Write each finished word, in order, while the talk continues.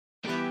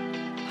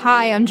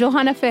Hi, I'm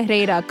Johanna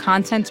Ferreira,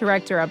 content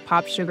director at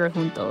Pop Sugar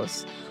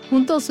Juntos.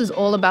 Juntos is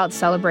all about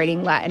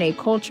celebrating Latinx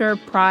culture,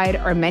 pride,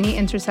 our many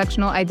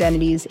intersectional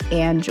identities,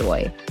 and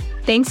joy.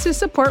 Thanks to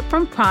support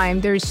from Prime,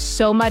 there's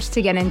so much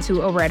to get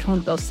into over at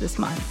Juntos this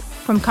month.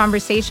 From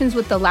conversations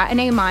with the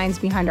Latinx minds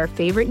behind our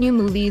favorite new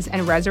movies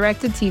and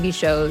resurrected TV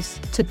shows,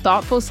 to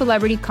thoughtful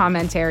celebrity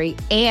commentary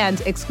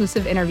and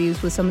exclusive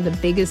interviews with some of the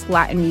biggest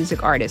Latin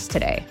music artists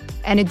today.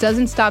 And it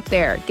doesn't stop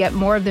there. Get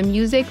more of the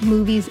music,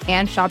 movies,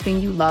 and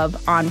shopping you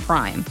love on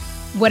Prime.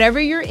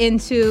 Whatever you're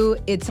into,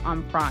 it's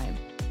on Prime.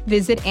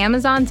 Visit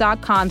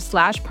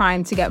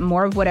Amazon.com/Prime to get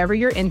more of whatever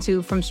you're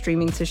into, from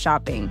streaming to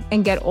shopping.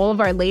 And get all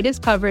of our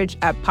latest coverage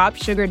at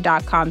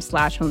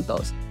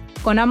popsugar.com/juntos.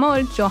 Con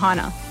amor,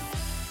 Johanna.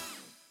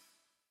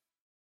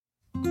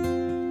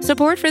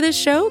 Support for this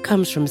show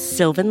comes from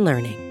Sylvan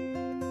Learning.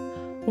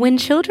 When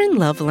children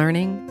love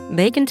learning,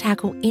 they can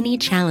tackle any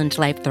challenge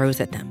life throws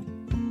at them.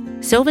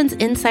 Sylvan's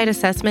Insight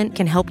Assessment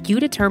can help you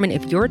determine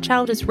if your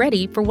child is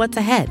ready for what's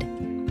ahead.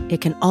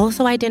 It can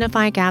also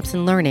identify gaps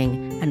in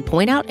learning and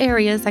point out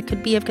areas that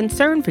could be of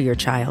concern for your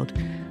child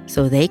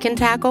so they can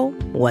tackle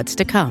what's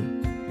to come.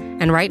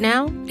 And right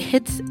now,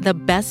 it's the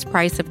best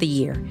price of the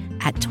year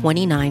at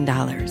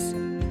 $29.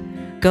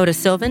 Go to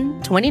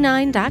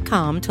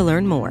sylvan29.com to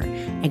learn more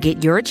and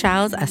get your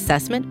child's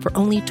assessment for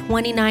only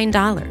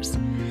 $29.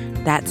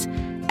 That's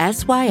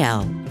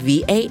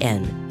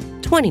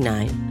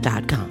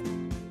SYLVAN29.com.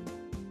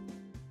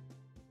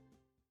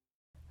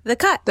 The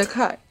cut. The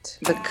cut.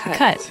 The cut.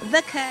 Cut.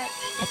 The cut.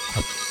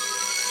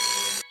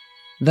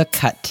 The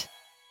cut.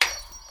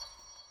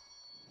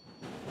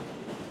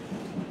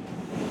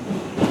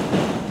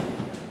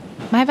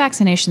 My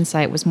vaccination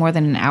site was more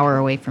than an hour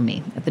away from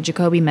me at the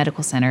Jacobi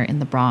Medical Center in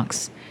the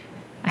Bronx.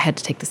 I had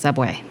to take the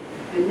subway.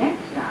 The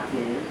next stop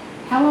is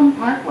Pelham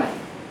Parkway.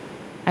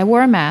 I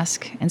wore a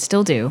mask, and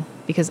still do,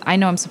 because I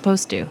know I'm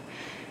supposed to.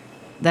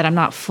 That I'm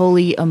not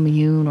fully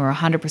immune or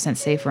 100%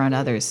 safe around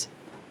others.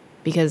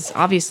 Because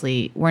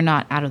obviously, we're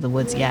not out of the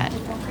woods yet.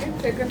 Okay,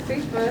 take a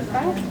seat for us.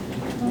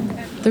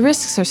 The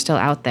risks are still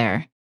out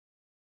there.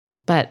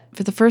 But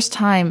for the first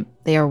time,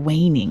 they are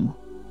waning.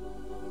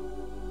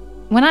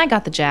 When I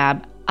got the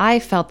jab, I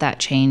felt that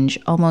change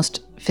almost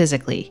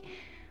physically.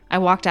 I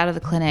walked out of the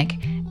clinic,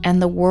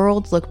 and the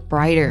world looked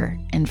brighter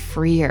and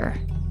freer,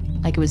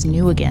 like it was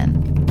new again.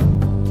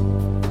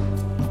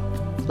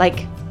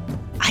 Like,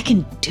 I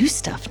can do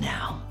stuff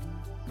now.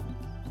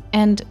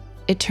 And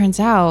it turns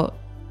out,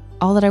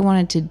 all that I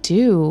wanted to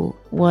do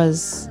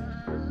was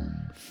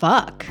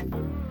fuck.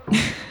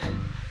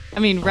 I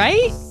mean,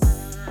 right?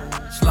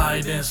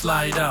 Slide in,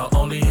 slide out,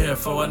 only here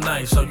for a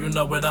night, so you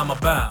know what I'm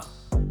about.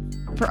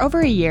 For over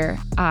a year,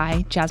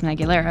 I, Jasmine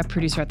Aguilera,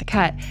 producer at The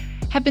Cut,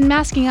 have been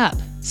masking up,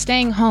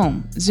 staying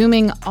home,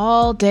 Zooming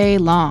all day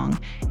long,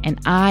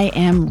 and I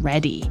am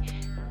ready.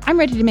 I'm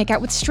ready to make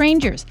out with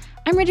strangers.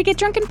 I'm ready to get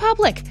drunk in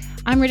public.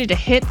 I'm ready to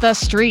hit the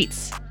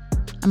streets.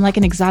 I'm like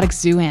an exotic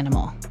zoo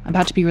animal,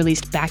 about to be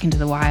released back into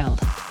the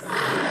wild.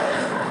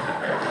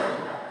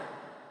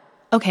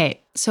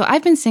 Okay, so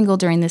I've been single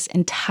during this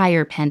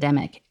entire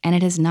pandemic, and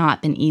it has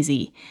not been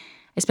easy.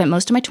 I spent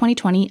most of my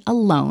 2020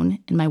 alone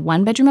in my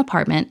one-bedroom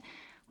apartment,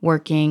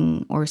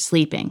 working or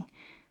sleeping.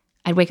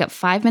 I'd wake up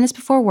 5 minutes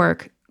before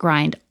work,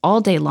 grind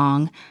all day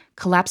long,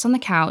 collapse on the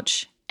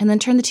couch, and then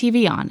turn the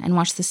TV on and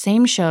watch the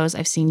same shows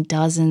I've seen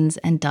dozens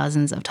and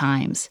dozens of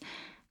times.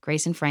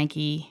 Grace and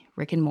Frankie,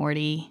 Rick and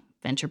Morty,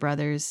 Venture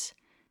Brothers.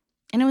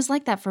 And it was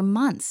like that for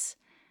months.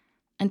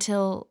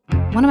 Until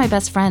one of my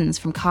best friends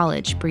from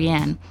college,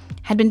 Brienne,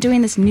 had been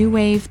doing this new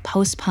wave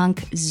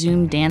post-punk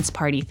Zoom dance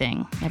party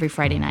thing every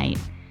Friday night.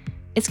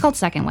 It's called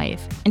Second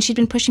Wave, and she'd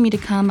been pushing me to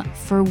come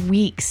for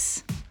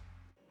weeks.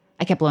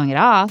 I kept blowing it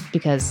off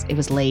because it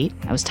was late,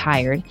 I was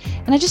tired,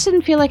 and I just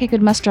didn't feel like I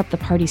could muster up the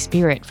party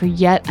spirit for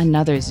yet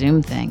another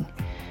Zoom thing.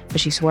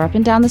 But she swore up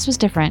and down this was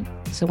different,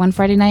 so one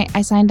Friday night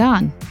I signed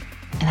on,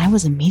 and I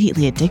was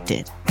immediately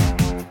addicted.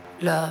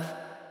 Love.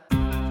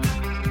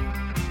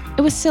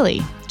 It was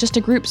silly, just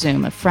a group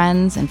Zoom of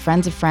friends and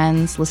friends of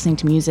friends, listening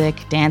to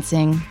music,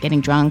 dancing,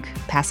 getting drunk,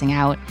 passing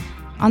out,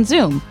 on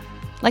Zoom,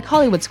 like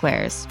Hollywood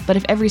Squares, but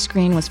if every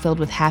screen was filled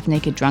with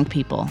half-naked drunk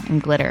people in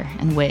glitter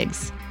and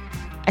wigs.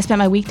 I spent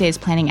my weekdays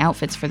planning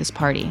outfits for this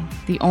party,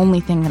 the only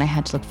thing that I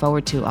had to look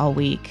forward to all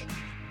week.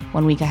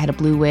 One week I had a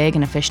blue wig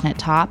and a fishnet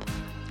top,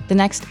 the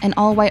next an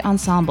all-white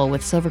ensemble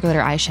with silver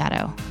glitter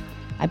eyeshadow.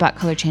 I bought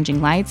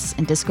color-changing lights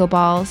and disco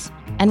balls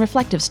and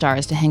reflective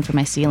stars to hang from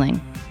my ceiling.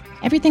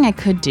 Everything I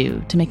could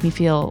do to make me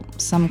feel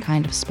some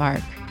kind of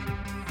spark.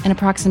 An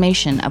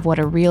approximation of what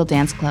a real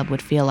dance club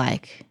would feel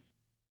like.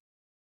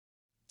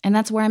 And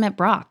that's where I met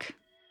Brock.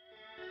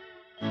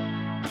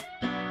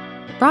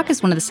 Brock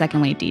is one of the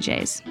second wave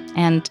DJs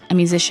and a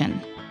musician.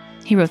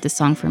 He wrote this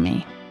song for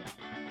me.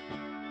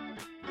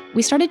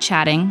 We started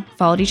chatting,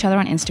 followed each other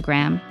on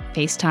Instagram,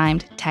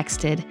 FaceTimed,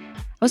 texted. I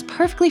was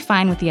perfectly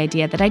fine with the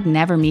idea that I'd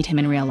never meet him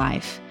in real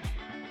life.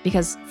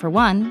 Because, for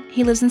one,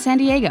 he lives in San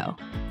Diego,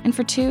 and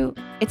for two,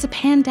 it's a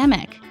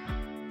pandemic.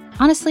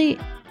 Honestly,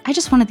 I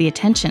just wanted the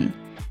attention,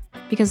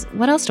 because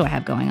what else do I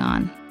have going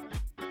on?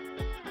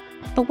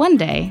 But one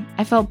day,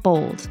 I felt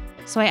bold,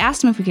 so I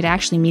asked him if we could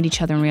actually meet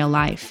each other in real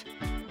life.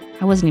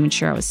 I wasn't even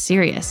sure I was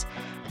serious.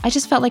 I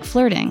just felt like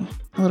flirting,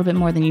 a little bit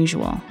more than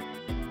usual.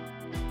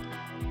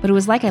 But it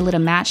was like I lit a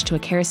match to a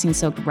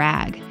kerosene-soaked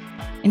rag.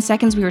 In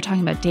seconds, we were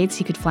talking about dates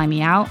he could fly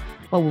me out,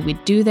 what would we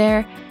do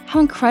there, how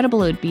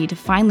incredible it would be to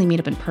finally meet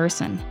up in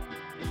person.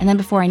 And then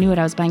before I knew it,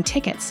 I was buying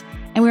tickets,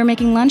 and we were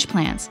making lunch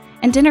plans,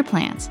 and dinner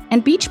plans,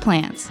 and beach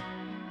plans.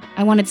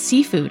 I wanted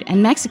seafood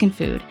and Mexican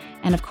food,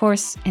 and of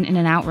course, an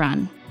In-N-Out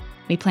run.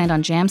 We planned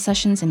on jam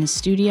sessions in his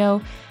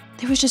studio.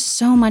 There was just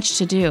so much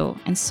to do,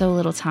 and so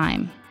little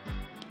time.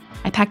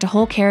 I packed a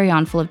whole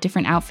carry-on full of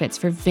different outfits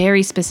for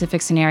very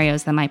specific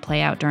scenarios that might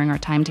play out during our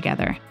time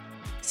together.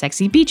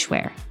 Sexy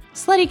beachwear,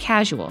 slutty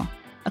casual,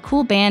 a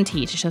cool band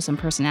tee to show some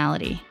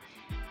personality.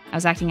 I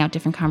was acting out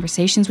different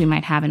conversations we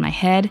might have in my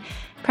head,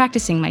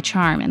 practicing my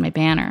charm and my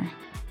banner.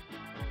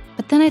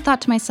 But then I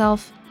thought to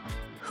myself,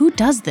 who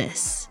does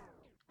this?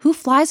 Who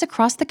flies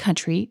across the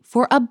country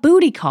for a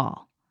booty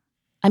call?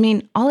 I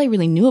mean, all I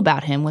really knew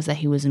about him was that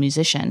he was a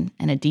musician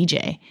and a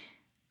DJ.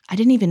 I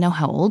didn't even know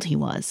how old he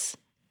was.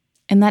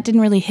 And that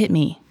didn't really hit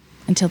me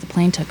until the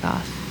plane took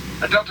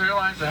off. At Delta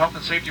Airlines, the health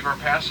and safety of our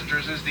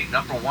passengers is the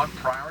 #1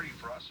 priority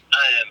for us.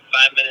 I am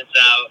 5 minutes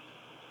out,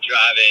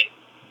 driving,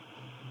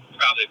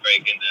 probably I'm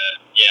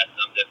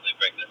definitely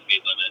breaking the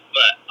speed limit,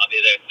 but I'll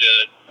be there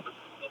soon.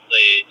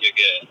 Hopefully you're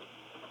good.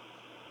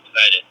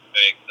 Excited,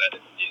 very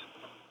excited to see you.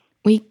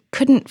 We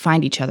couldn't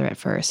find each other at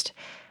first.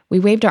 We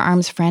waved our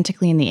arms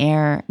frantically in the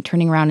air,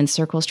 turning around in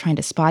circles trying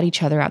to spot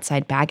each other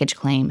outside baggage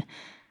claim.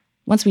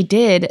 Once we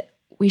did,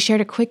 we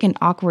shared a quick and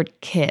awkward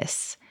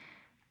kiss.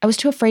 I was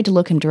too afraid to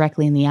look him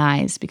directly in the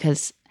eyes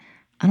because,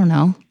 I don't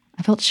know,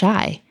 I felt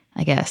shy,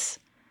 I guess.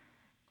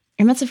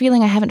 And that's a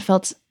feeling I haven't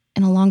felt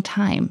in a long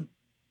time.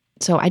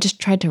 So I just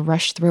tried to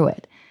rush through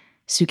it.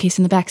 Suitcase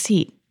in the back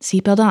seat,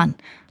 seatbelt on,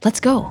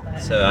 let's go.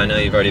 So I know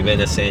you've already been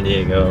to San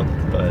Diego,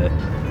 but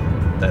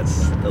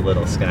that's the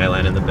little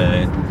skyline in the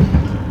bay.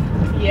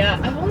 Yeah,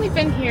 I've only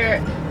been here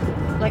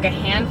like a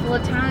handful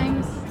of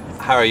times.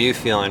 How are you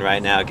feeling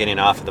right now getting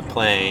off of the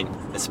plane,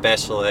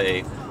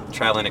 especially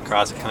traveling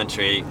across the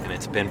country, and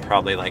it's been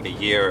probably like a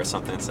year or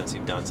something since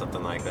you've done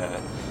something like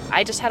that?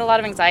 I just had a lot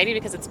of anxiety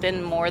because it's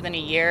been more than a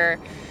year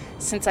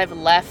since I've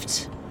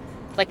left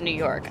like New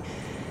York.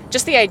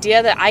 Just the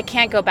idea that I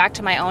can't go back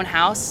to my own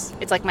house,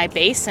 it's like my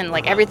base and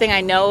like everything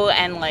I know,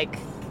 and like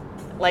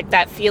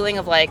that feeling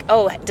of like,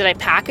 oh, did I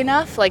pack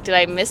enough? Like, did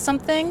I miss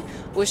something?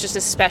 Was just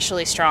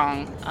especially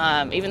strong,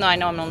 even though I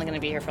know I'm only going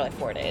to be here for like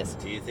 4 days.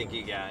 Do you think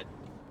you got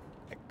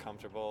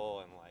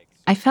comfortable and like...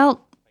 I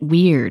felt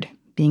weird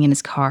being in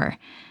his car.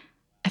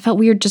 I felt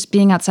weird just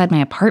being outside my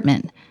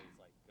apartment.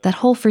 That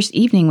whole first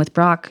evening with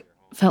Brock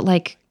felt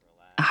like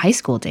a high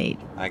school date.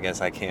 I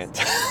guess I can't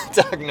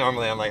talk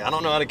normally. I'm like, I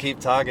don't know how to keep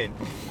talking.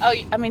 Oh,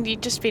 I mean, you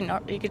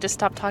could just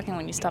stop talking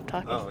when you stop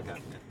talking. Oh, okay.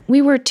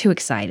 We were too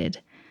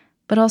excited,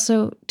 but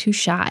also too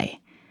shy,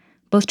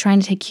 both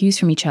trying to take cues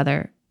from each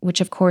other, which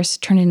of course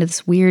turned into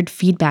this weird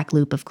feedback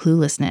loop of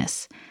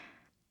cluelessness.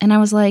 And I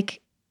was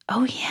like,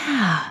 oh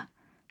yeah,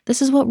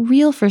 this is what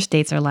real first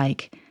dates are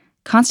like,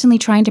 constantly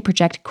trying to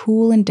project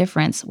cool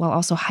indifference while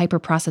also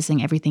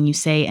hyper-processing everything you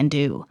say and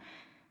do.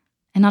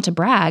 And not to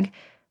brag,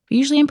 but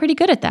usually I'm pretty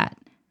good at that.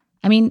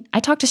 I mean, I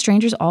talk to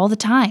strangers all the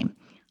time.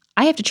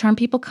 I have to charm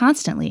people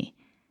constantly.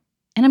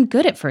 And I'm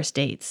good at first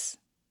dates.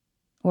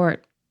 Or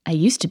I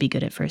used to be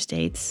good at first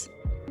dates.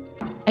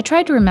 I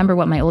tried to remember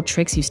what my old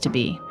tricks used to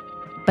be,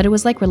 but it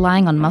was like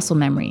relying on muscle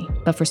memory,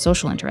 but for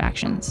social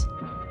interactions.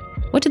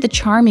 What did the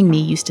charming me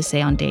used to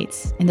say on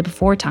dates, in the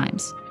before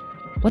times?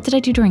 What did I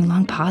do during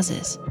long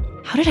pauses?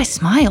 How did I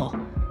smile?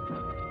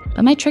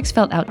 But my tricks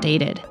felt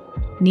outdated,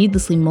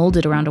 needlessly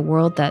molded around a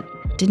world that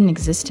didn't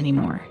exist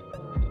anymore.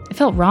 It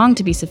felt wrong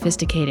to be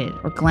sophisticated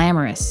or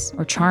glamorous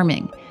or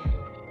charming,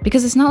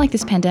 because it's not like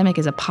this pandemic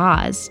is a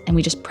pause and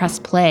we just press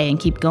play and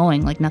keep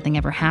going like nothing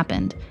ever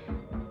happened.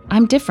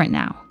 I'm different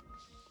now.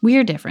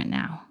 We're different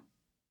now.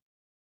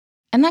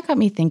 And that got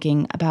me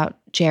thinking about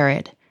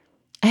Jared.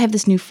 I have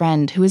this new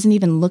friend who isn't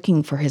even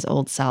looking for his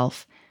old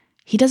self.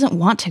 He doesn't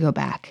want to go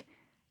back.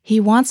 He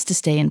wants to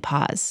stay in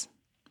pause.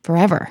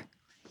 Forever.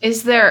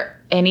 Is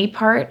there any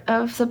part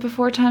of the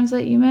before times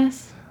that you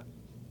miss?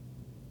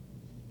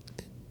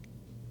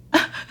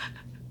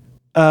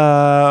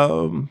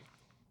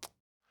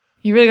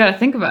 You really got to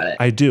think about it.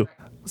 I do.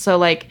 So,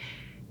 like,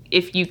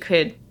 if you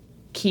could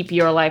keep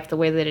your life the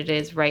way that it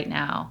is right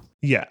now,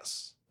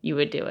 Yes. you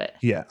would do it.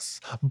 Yes.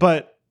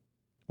 But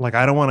like,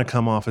 I don't want to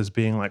come off as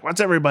being like, what's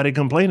everybody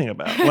complaining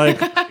about? Like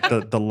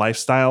the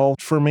lifestyle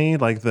for me,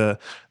 like that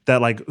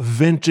like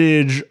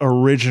vintage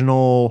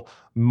original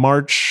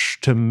March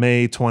to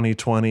May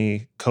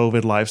 2020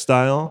 COVID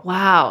lifestyle.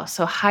 Wow.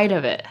 So height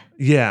of it.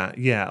 Yeah.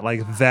 Yeah.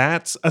 Like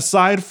that's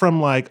aside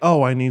from like,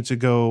 oh, I need to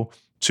go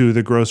to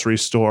the grocery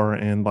store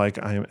and like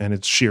and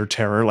it's sheer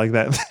terror like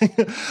that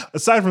thing.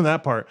 Aside from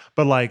that part,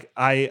 but like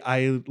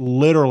I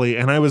literally,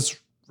 and I was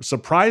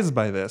surprised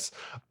by this,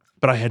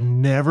 but I had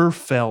never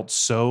felt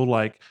so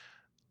like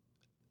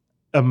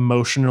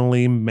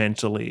emotionally,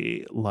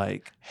 mentally,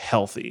 like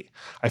healthy.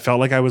 I felt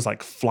like I was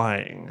like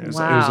flying. It was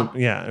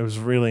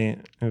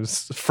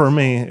for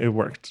me, it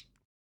worked.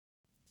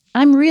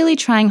 I'm really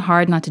trying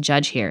hard not to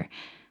judge here,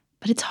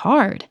 but it's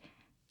hard.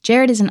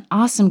 Jared is an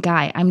awesome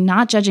guy. I'm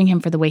not judging him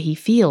for the way he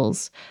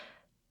feels.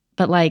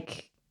 But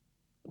like,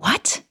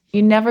 what?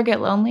 You never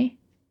get lonely?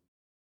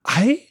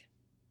 I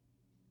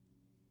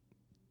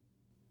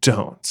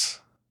don't.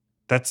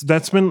 That's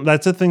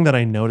a thing that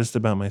I noticed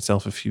about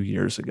myself a few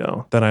years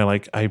ago, that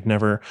I've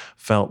never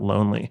felt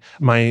lonely.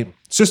 My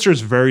sister is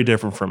very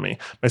different from me.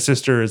 My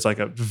sister is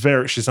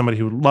she's somebody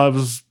who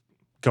loves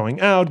going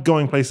out,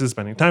 going places,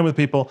 spending time with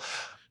people.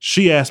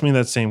 She asked me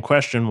that same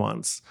question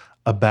once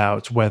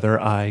about whether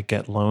I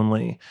get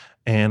lonely.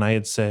 And I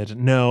had said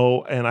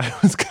no. And I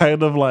was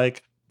kind of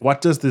like,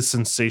 what does this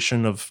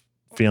sensation of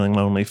feeling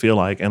lonely feel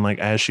like? And like,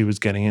 as she was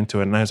getting into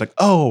it, and I was like,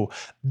 oh,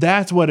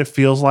 that's what it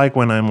feels like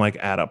when I'm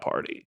like at a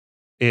party.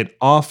 It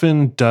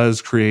often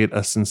does create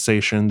a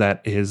sensation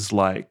that is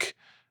like,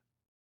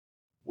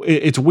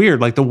 it's weird.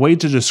 Like the way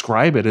to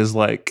describe it is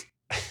like,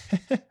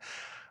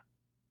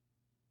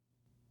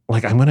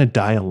 like I'm going to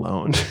die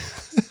alone.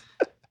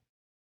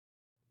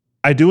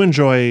 I do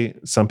enjoy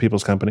some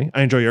people's company.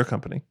 I enjoy your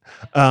company.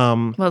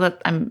 Well,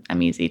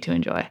 I'm easy to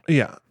enjoy.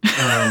 Yeah.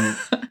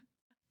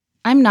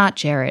 I'm not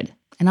Jared,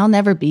 and I'll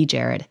never be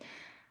Jared.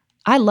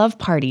 I love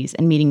parties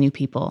and meeting new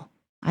people.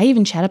 I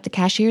even chat up the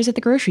cashiers at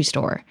the grocery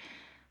store.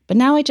 But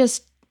now I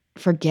just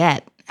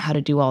forget how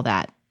to do all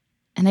that.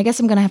 And I guess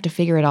I'm going to have to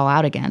figure it all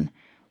out again,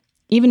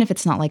 even if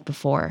it's not like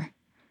before.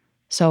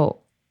 So,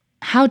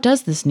 how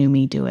does this new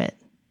me do it?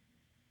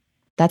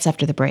 That's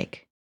after the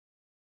break.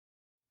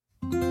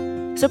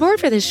 Support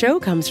for this show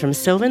comes from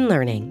Sylvan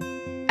Learning.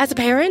 As a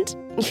parent,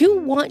 you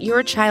want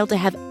your child to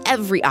have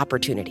every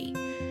opportunity.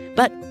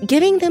 But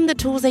giving them the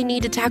tools they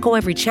need to tackle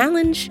every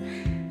challenge,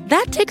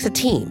 that takes a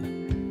team.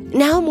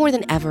 Now more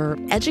than ever,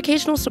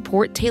 educational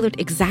support tailored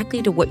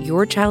exactly to what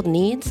your child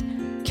needs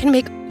can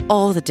make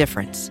all the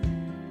difference.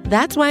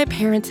 That's why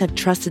parents have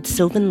trusted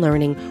Sylvan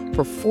Learning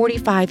for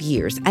 45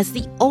 years as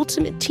the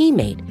ultimate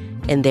teammate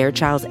in their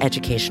child's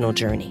educational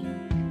journey,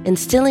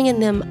 instilling in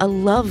them a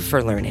love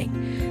for learning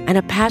and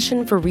a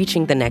passion for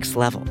reaching the next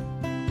level.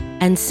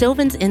 And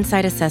Sylvan's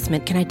Insight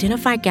Assessment can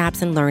identify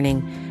gaps in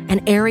learning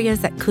and areas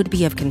that could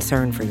be of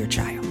concern for your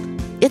child.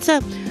 It's a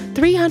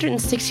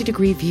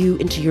 360-degree view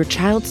into your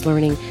child's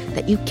learning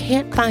that you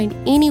can't find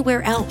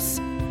anywhere else,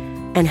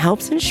 and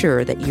helps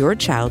ensure that your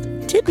child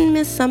didn't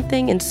miss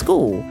something in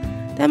school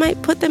that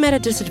might put them at a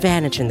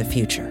disadvantage in the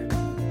future.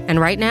 And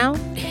right now,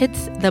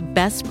 it's the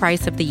best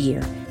price of the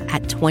year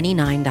at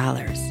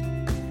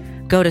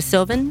 $29. Go to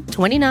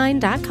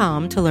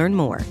sylvan29.com to learn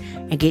more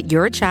and get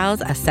your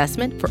child's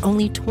assessment for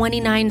only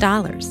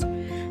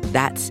 $29.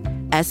 That's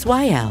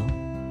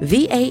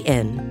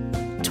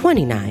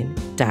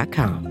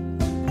SYLVAN29.com.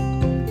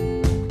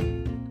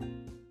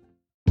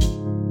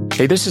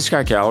 Hey, this is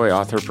Scott Galloway,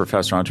 author,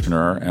 professor,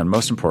 entrepreneur, and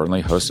most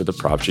importantly, host of the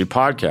Prop G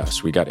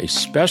podcast. We got a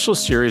special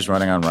series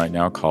running on right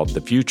now called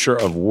The Future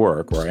of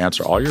Work, where I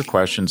answer all your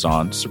questions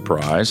on,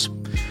 surprise,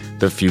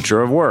 the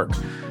future of work.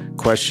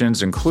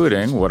 Questions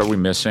including, what are we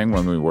missing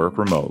when we work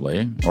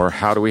remotely? Or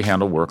how do we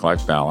handle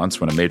work-life balance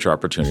when a major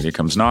opportunity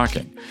comes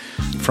knocking?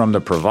 From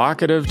the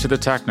provocative to the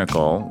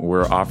technical,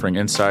 we're offering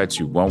insights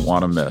you won't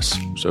want to miss.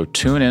 So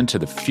tune in to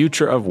The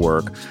Future of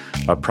Work,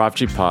 a Prop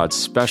G Pod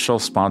special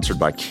sponsored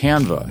by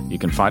Canva. You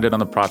can find it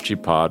on the Prop G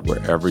Pod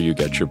wherever you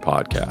get your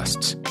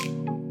podcasts.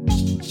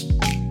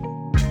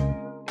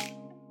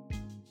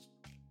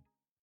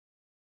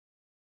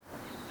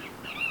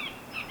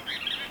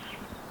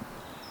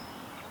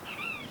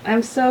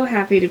 I'm so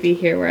happy to be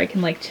here where I can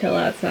like chill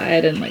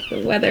outside and like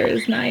the weather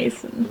is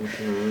nice and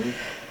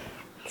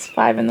it's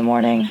 5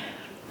 a.m.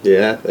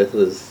 Yeah, this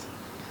was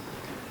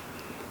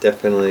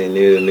definitely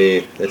new to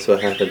me. That's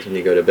what happens when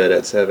you go to bed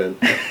at 7.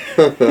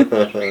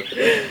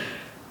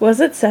 Was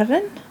it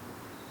 7?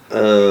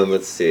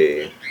 Let's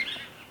see.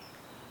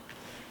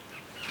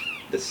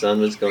 The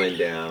sun was going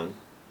down.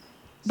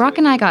 Brock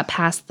and I got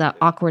past the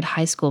awkward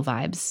high school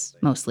vibes,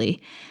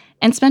 mostly,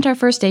 and spent our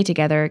first day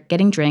together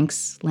getting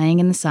drinks, laying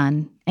in the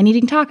sun, and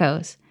eating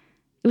tacos.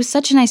 It was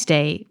such a nice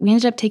day, we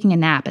ended up taking a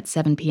nap at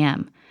 7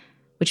 p.m.,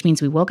 which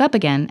means we woke up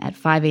again at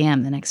 5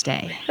 a.m. the next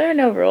day. There are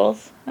no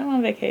rules. I'm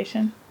on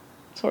vacation.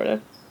 Sort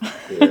of.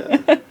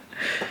 Yeah.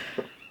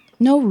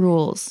 No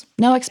rules,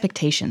 no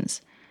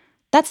expectations.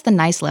 That's the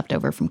nice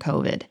leftover from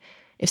COVID.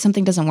 If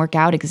something doesn't work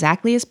out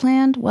exactly as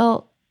planned,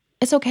 well,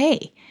 it's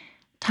okay.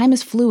 Time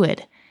is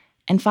fluid,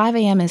 and 5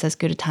 a.m. is as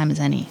good a time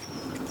as any.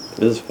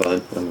 This is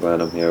fun. I'm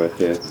glad I'm here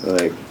with you.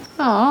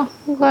 Aw,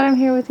 I'm glad I'm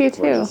here with you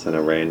too. We're just in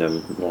a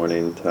random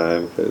morning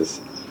time because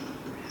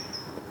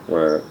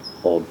we're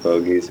old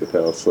fogies who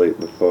fell asleep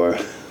before.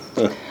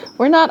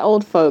 We're not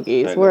old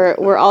fogies.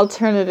 We're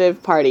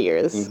alternative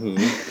partiers.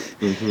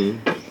 Mm-hmm. Mm-hmm.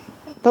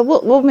 But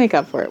we'll make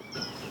up for it.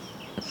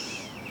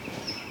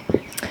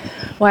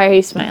 Why are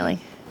you smiling?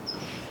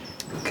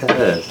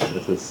 Because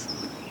this is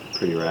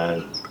pretty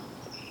rad.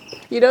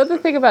 You know the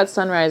thing about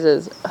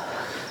sunrises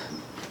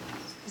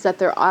is is that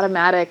they're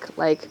automatic.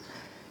 Like,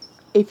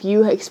 if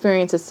you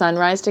experience a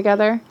sunrise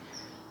together,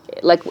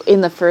 like in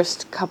the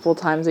first couple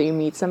times that you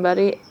meet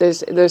somebody,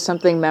 there's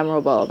something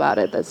memorable about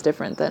it that's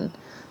different than,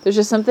 there's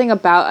just something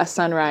about a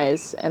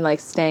sunrise and like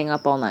staying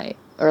up all night,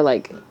 or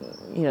like,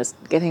 you know,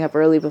 getting up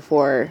early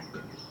before.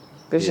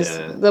 There's just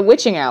the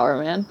witching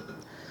hour, man.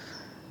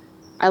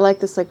 I like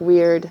this like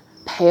weird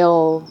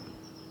pale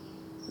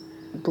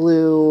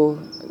blue,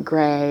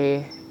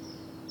 gray,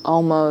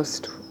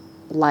 almost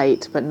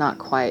light, but not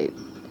quite,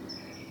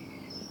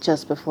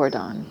 just before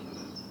dawn.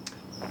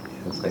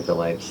 It's like the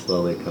light's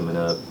slowly coming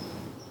up.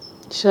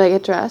 Should I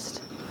get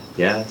dressed?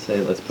 Yeah, I'd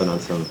say let's put on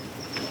some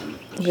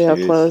real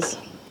clothes.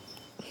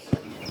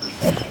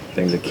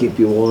 Things that keep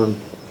you warm.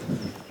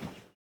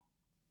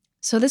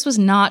 So this was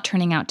not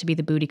turning out to be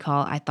the booty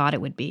call I thought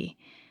it would be.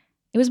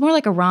 It was more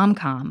like a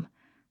rom-com.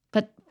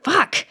 But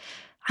fuck!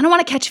 I don't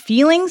want to catch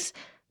feelings,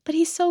 but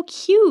he's so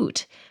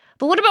cute.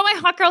 But what about my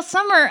hot girl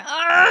summer?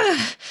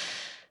 Ugh!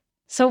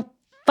 So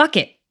fuck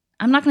it.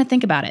 I'm not going to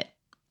think about it.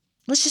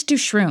 Let's just do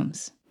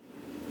shrooms.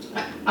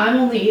 I'm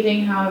only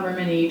eating however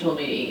many you told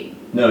me to eat.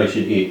 No, you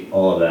should eat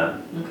all of that.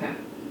 Okay.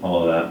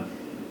 All of that.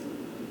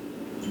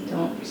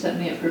 Don't set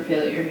me up for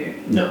failure here.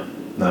 No,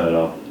 not at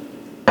all.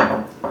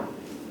 All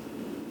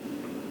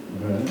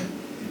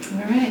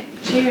right.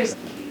 Cheers.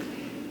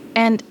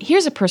 And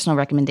here's a personal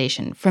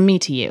recommendation from me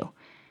to you.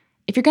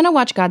 If you're going to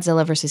watch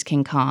Godzilla vs.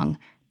 King Kong,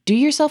 do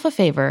yourself a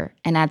favor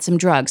and add some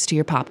drugs to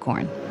your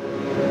popcorn.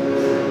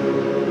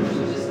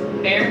 Just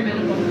bare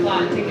minimum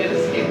plot to get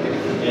us here.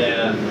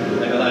 Yeah,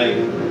 they're like,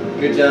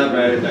 good job,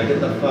 writers. Now get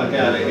the fuck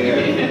out of here.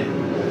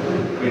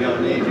 We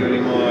don't need you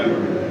anymore.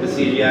 The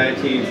CGI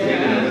team's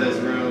taking over this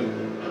room.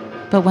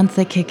 But once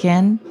they kick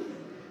in,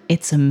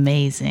 it's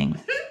amazing.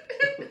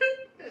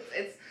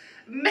 It's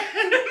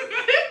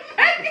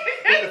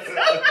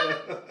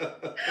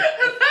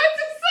about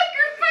to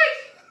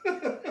sacrifice.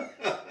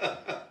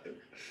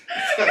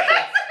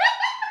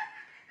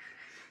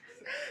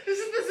 This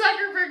is the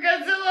sucker for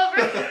Godzilla.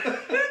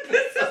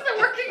 This is the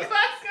working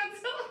class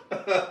Godzilla.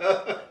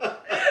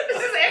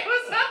 This is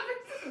Amazon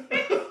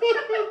versus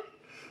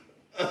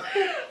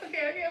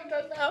Okay, I'm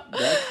done now.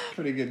 That's a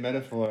pretty good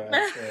metaphor,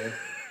 I'd say.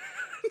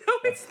 No,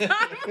 it's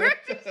not. We're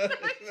just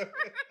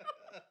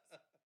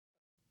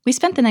We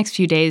spent the next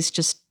few days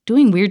just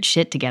doing weird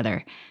shit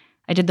together.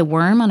 I did the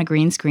worm on a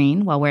green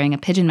screen while wearing a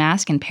pigeon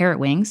mask and parrot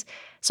wings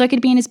so I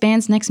could be in his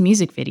band's next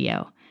music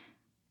video.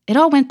 It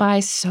all went by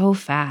so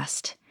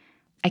fast.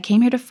 I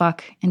came here to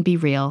fuck and be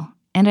real,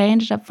 and I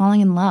ended up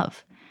falling in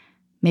love.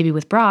 Maybe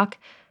with Brock,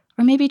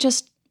 or maybe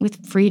just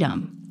with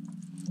freedom.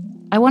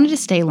 I wanted to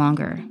stay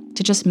longer,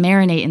 to just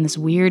marinate in this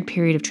weird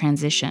period of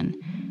transition,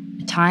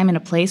 a time and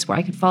a place where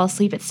I could fall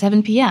asleep at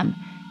 7 p.m.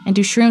 and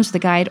do shrooms with a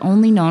guy I'd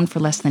only known for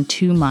less than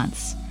 2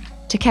 months,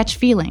 to catch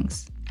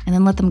feelings and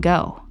then let them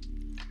go.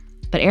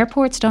 But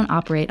airports don't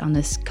operate on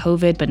this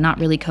COVID but not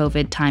really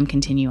COVID time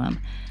continuum,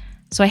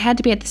 so I had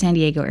to be at the San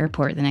Diego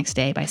airport the next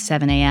day by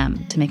 7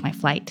 a.m. to make my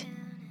flight.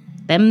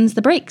 Them's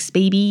the breaks,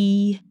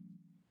 baby.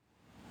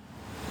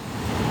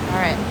 All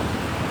right.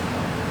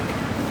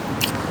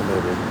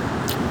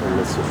 I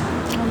miss you.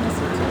 I'll miss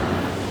you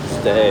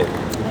too. Stay. I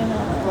know.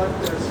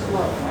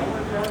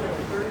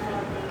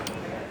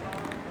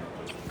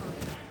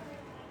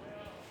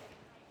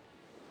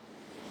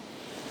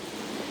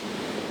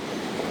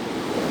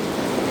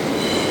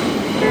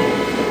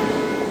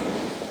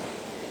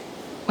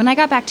 When I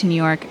got back to New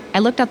York, I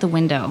looked out the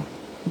window.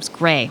 It was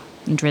gray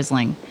and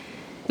drizzling.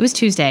 It was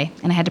Tuesday,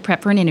 and I had to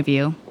prep for an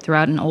interview, throw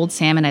out an old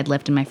salmon I'd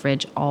left in my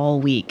fridge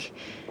all week.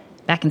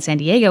 Back in San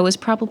Diego, it was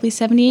probably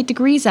 78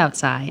 degrees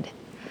outside.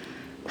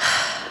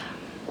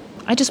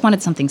 I just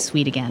wanted something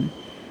sweet again.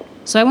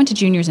 So I went to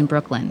Junior's in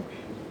Brooklyn.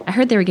 I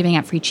heard they were giving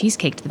out free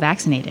cheesecake to the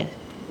vaccinated.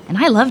 And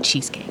I love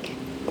cheesecake.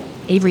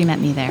 Avery met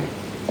me there.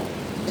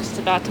 Just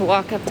about to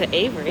walk up to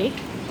Avery.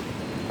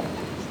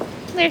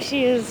 There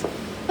she is,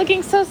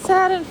 looking so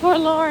sad and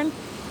forlorn,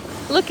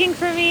 looking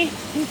for me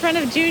in front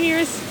of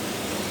Junior's.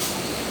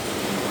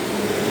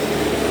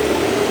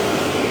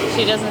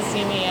 She doesn't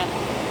see me yet.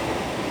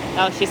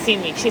 Oh, she's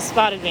seen me. She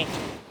spotted me.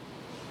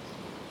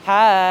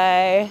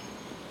 Hi.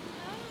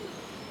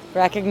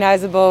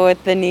 Recognizable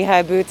with the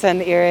knee-high boots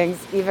and the earrings,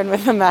 even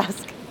with a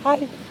mask.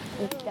 Hi.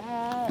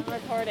 I'm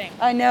recording.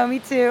 I know, me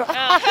too.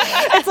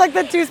 It's like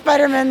the two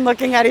Spider-Men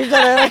looking at each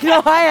other like,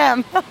 no, I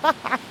am.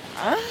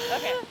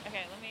 Okay,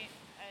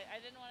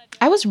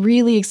 I was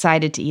really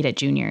excited to eat at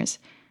Junior's.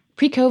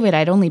 Pre-COVID,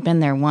 I'd only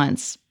been there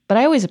once, but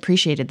I always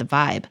appreciated the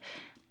vibe.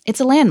 It's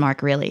a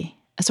landmark, really.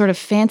 A sort of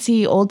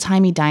fancy,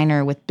 old-timey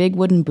diner with big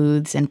wooden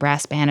booths and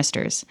brass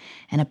banisters,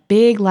 and a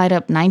big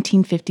light-up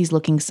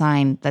 1950s-looking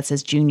sign that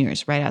says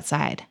Junior's right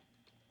outside.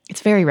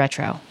 It's very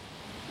retro.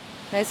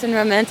 Nice and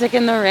romantic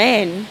in the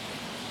rain,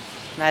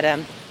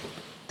 madam.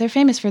 They're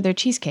famous for their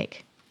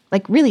cheesecake.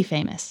 Like, really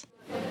famous.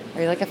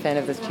 Are you like a fan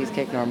of this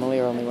cheesecake normally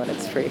or only when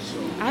it's free?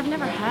 I've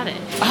never had it.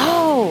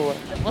 Oh!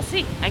 We'll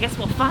see. I guess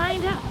we'll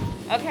find out.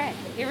 Okay,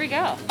 here we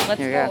go. Let's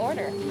Here we go go.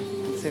 order.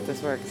 Let's see if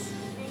this works.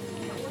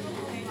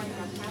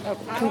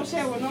 I don't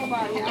share with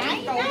nobody.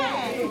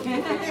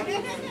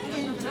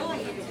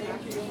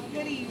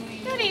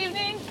 Good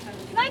evening.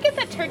 Can I get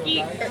the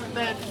turkey,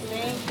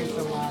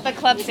 the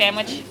club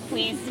sandwich,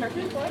 please?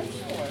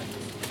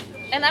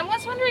 And I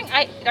was wondering,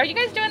 are you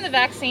guys doing the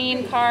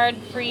vaccine card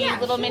free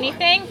little mini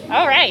thing?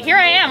 All right, here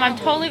I am. I'm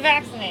totally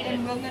vaccinated.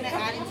 And we're going to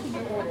add it to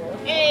your order.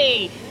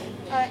 Hey.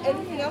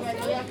 Anything else?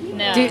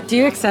 No. Do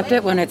you accept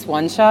it when it's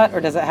one shot,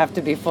 or does it have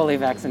to be fully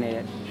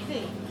vaccinated?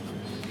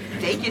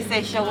 They can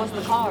say, show us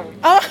the card. Here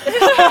we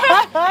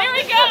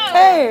go.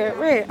 Hey,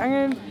 wait,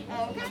 I'm gonna.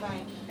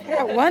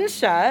 Yeah, one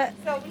shot.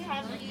 So we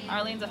have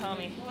Arlene's a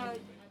homie.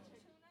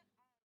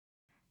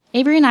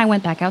 Avery and I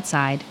went back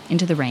outside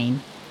into the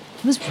rain.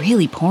 It was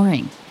really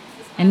pouring,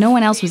 and no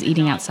one else was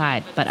eating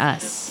outside but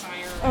us.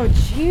 Oh,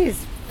 jeez,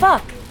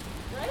 fuck.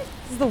 This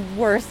is the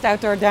worst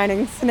outdoor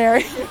dining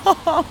scenario.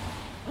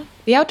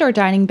 The outdoor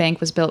dining bank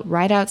was built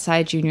right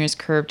outside Junior's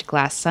curved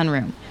glass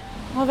sunroom.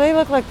 Well, they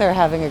look like they're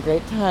having a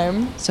great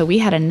time. So we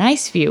had a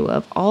nice view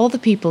of all the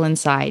people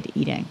inside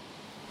eating.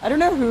 I don't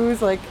know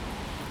who's, like,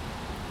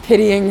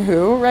 pitying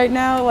who right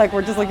now. Like,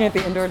 we're just looking at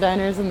the indoor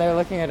diners, and they're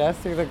looking at us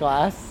through the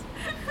glass.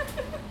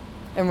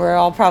 And we're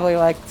all probably,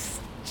 like,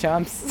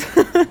 chumps.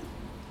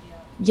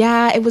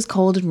 Yeah, it was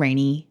cold and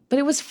rainy, but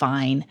it was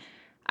fine.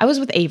 I was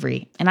with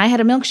Avery, and I had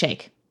a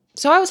milkshake,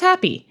 so I was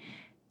happy.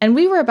 And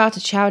we were about to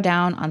chow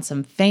down on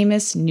some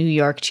famous New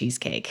York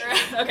cheesecake.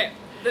 Okay,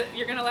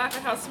 you're going to laugh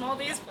at how small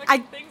these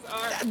fucking things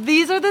are.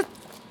 These are the...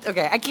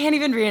 Okay, I can't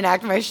even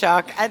reenact my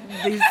shock at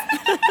these...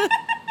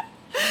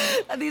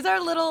 These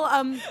are little,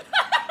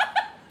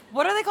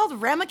 what are they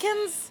called?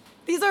 Ramekins?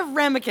 These are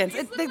ramekins.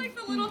 These look like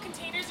the little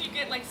containers you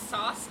get, like,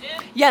 sauce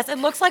in. Yes, it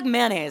looks like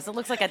mayonnaise. It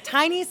looks like a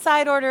tiny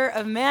side order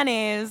of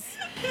mayonnaise.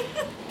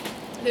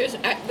 There's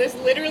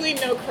literally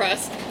no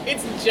crust.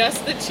 It's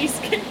just the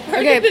cheesecake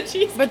part of the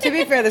cheesecake. But to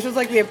be fair, this was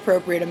like the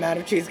appropriate amount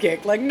of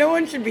cheesecake. Like, no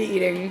one should be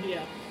eating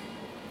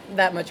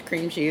that much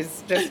cream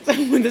cheese just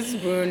with a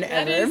spoon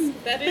ever.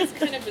 That is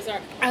kind of bizarre.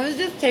 I was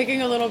just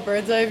taking a little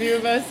bird's eye view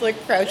of us, like,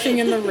 crouching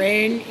in the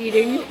rain,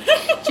 eating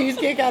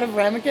cheesecake out of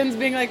ramekins,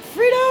 being like,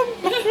 freedom!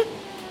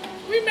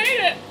 We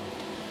made it!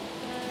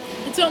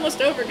 It's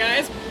almost over,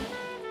 guys.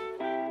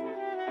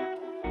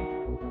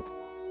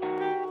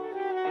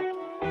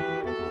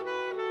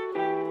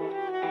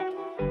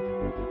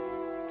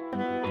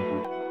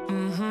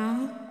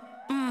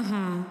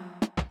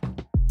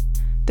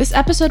 This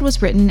episode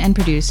was written and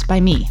produced by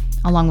me,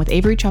 along with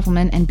Avery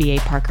Trufelman and B.A.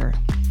 Parker.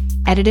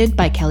 Edited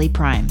by Kelly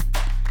Prime.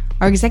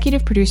 Our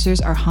executive producers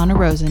are Hannah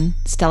Rosen,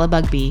 Stella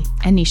Bugbee,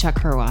 and Nishat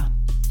Kurwa.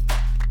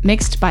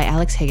 Mixed by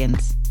Alex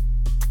Higgins.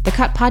 The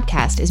Cut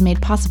podcast is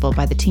made possible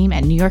by the team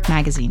at New York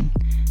Magazine.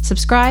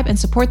 Subscribe and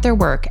support their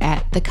work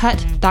at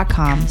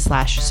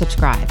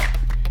thecut.com/subscribe.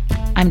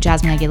 I'm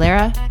Jasmine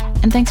Aguilera,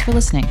 and thanks for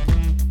listening.